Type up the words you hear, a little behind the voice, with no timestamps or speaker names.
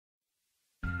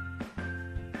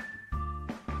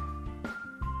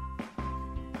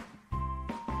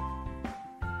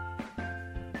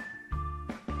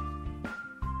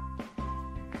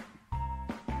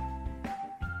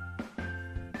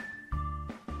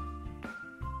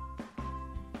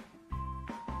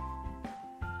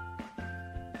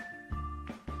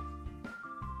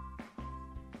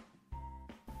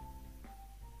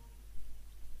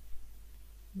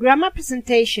Grammar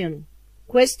presentation.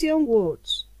 Question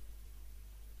words.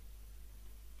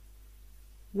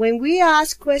 When we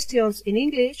ask questions in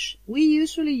English, we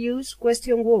usually use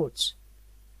question words.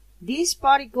 These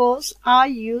particles are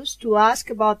used to ask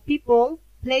about people,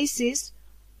 places,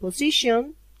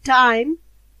 position, time,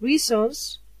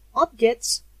 reasons,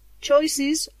 objects,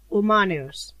 choices, or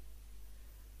manners.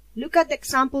 Look at the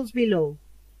examples below.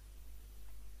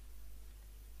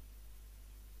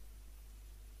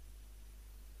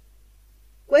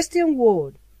 Question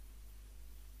word.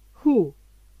 Who?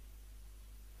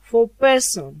 For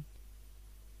person.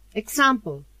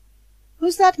 Example.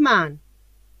 Who's that man?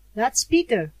 That's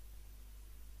Peter.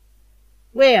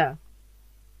 Where?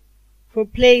 For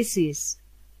places.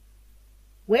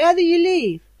 Where do you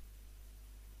live?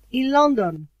 In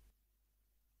London.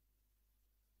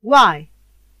 Why?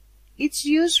 It's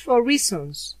used for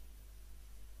reasons.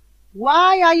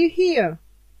 Why are you here?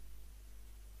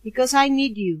 Because I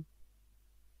need you.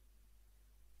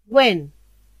 When?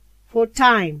 For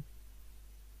time.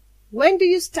 When do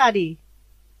you study?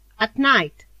 At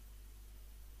night.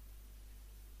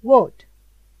 What?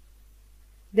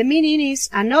 The meaning is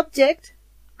an object,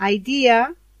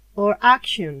 idea, or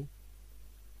action.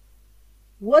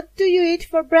 What do you eat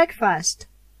for breakfast?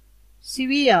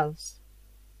 Cereals.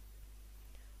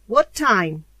 What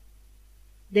time?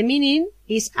 The meaning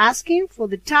is asking for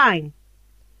the time.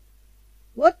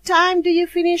 What time do you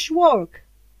finish work?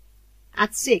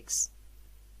 At 6.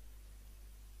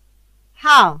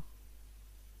 How?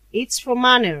 It's for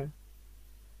manner.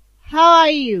 How are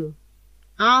you?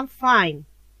 I'm fine.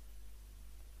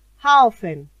 How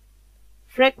often?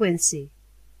 Frequency.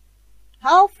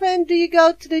 How often do you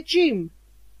go to the gym?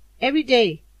 Every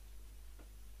day.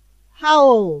 How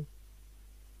old?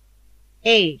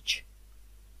 Age.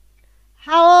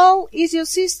 How old is your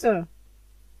sister?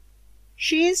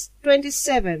 She's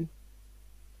 27.